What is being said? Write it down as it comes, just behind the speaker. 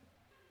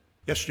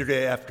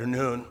Yesterday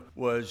afternoon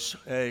was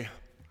a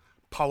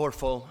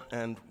powerful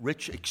and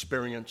rich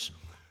experience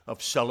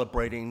of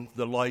celebrating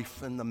the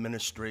life and the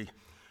ministry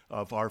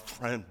of our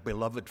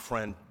beloved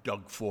friend,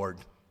 Doug Ford.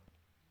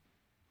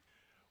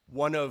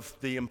 One of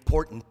the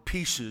important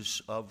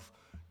pieces of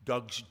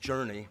Doug's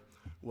journey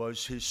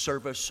was his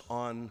service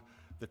on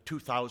the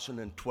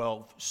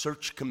 2012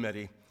 search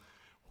committee,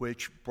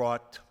 which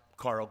brought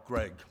Carl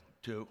Gregg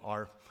to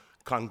our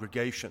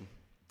congregation.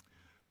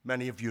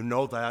 Many of you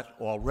know that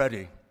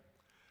already.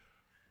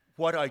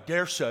 What I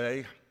dare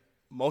say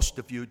most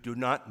of you do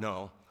not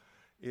know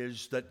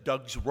is that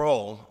Doug's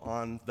role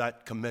on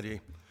that committee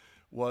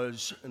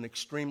was an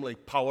extremely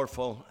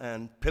powerful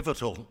and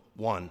pivotal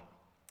one.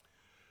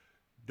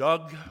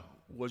 Doug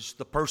was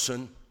the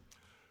person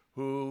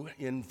who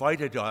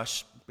invited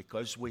us,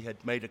 because we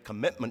had made a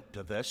commitment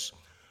to this,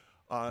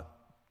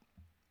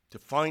 to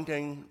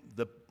finding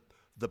the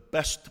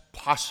best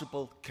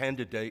possible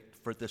candidate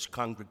for this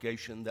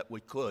congregation that we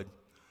could,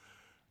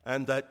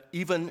 and that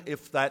even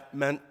if that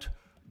meant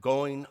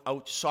going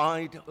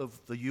outside of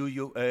the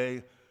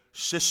UUA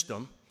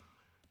system,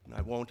 and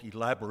I won't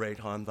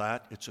elaborate on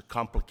that, it's a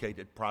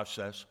complicated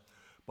process,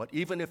 but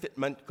even if it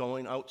meant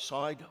going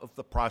outside of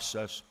the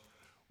process,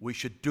 we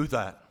should do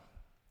that.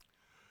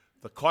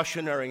 The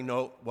cautionary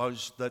note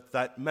was that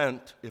that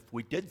meant, if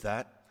we did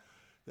that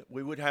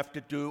we would have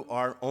to do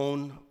our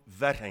own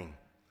vetting,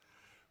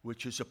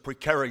 which is a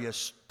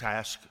precarious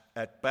task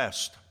at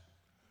best.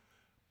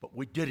 But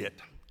we did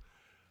it,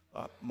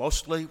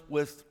 mostly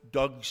with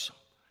Doug's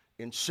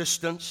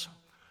insistence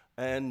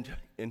and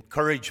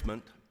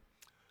encouragement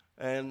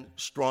and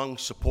strong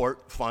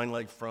support,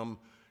 finally, from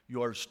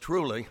yours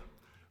truly,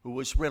 who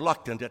was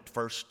reluctant at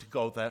first to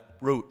go that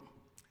route.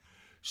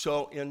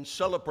 So in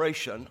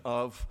celebration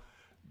of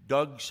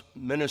Doug's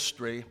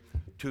ministry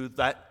to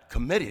that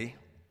committee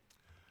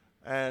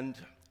and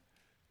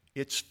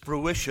its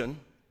fruition,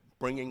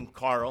 bringing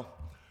Carl,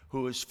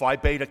 who is Phi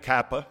Beta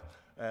Kappa,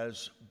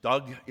 as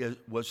Doug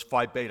was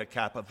Phi Beta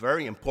Kappa,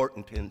 very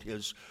important in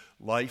his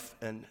life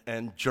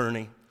and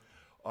journey.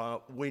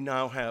 We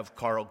now have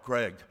Carl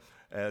Gregg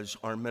as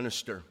our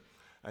minister,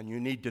 and you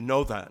need to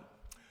know that.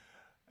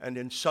 And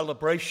in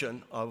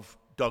celebration of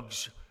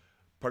Doug's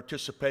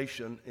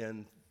participation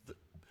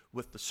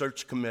with the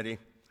search committee,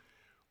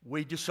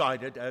 we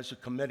decided as a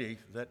committee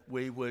that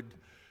we would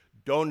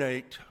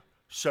donate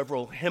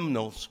several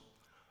hymnals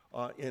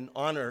in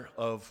honor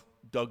of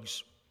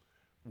Doug's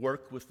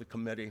work with the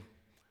committee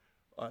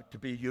to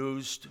be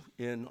used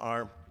in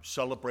our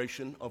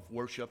celebration of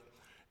worship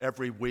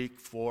every week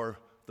for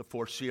the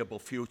foreseeable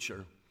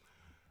future.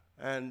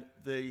 And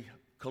the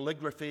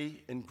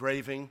calligraphy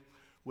engraving,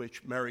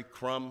 which Mary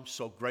Crum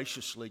so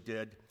graciously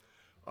did,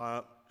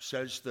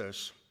 says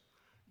this: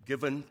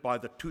 given by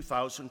the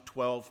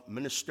 2012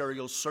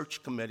 Ministerial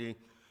Search Committee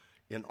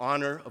in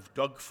honor of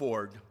Doug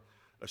Ford,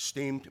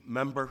 esteemed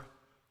member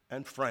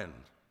and friend.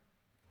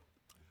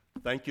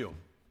 Thank you.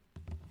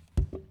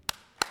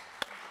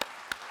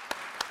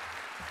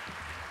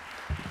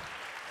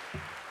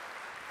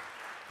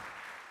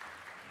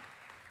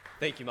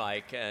 Thank you,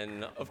 Mike.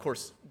 And of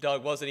course,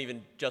 Doug wasn't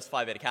even just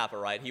Phi Beta Kappa,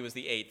 right? He was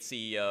the 8th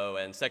CEO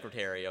and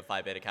secretary of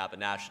Phi Beta Kappa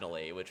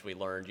nationally, which we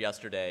learned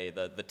yesterday.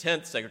 The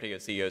 10th secretary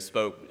of CEO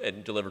spoke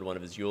and delivered one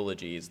of his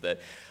eulogies that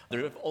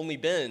there have only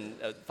been,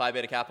 Phi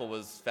Beta Kappa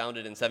was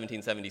founded in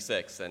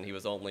 1776, and he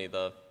was the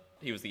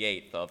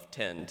 8th of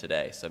 10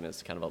 today. So I mean,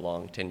 it's kind of a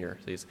long tenure.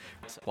 He's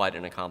quite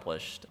an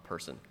accomplished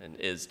person and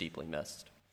is deeply missed.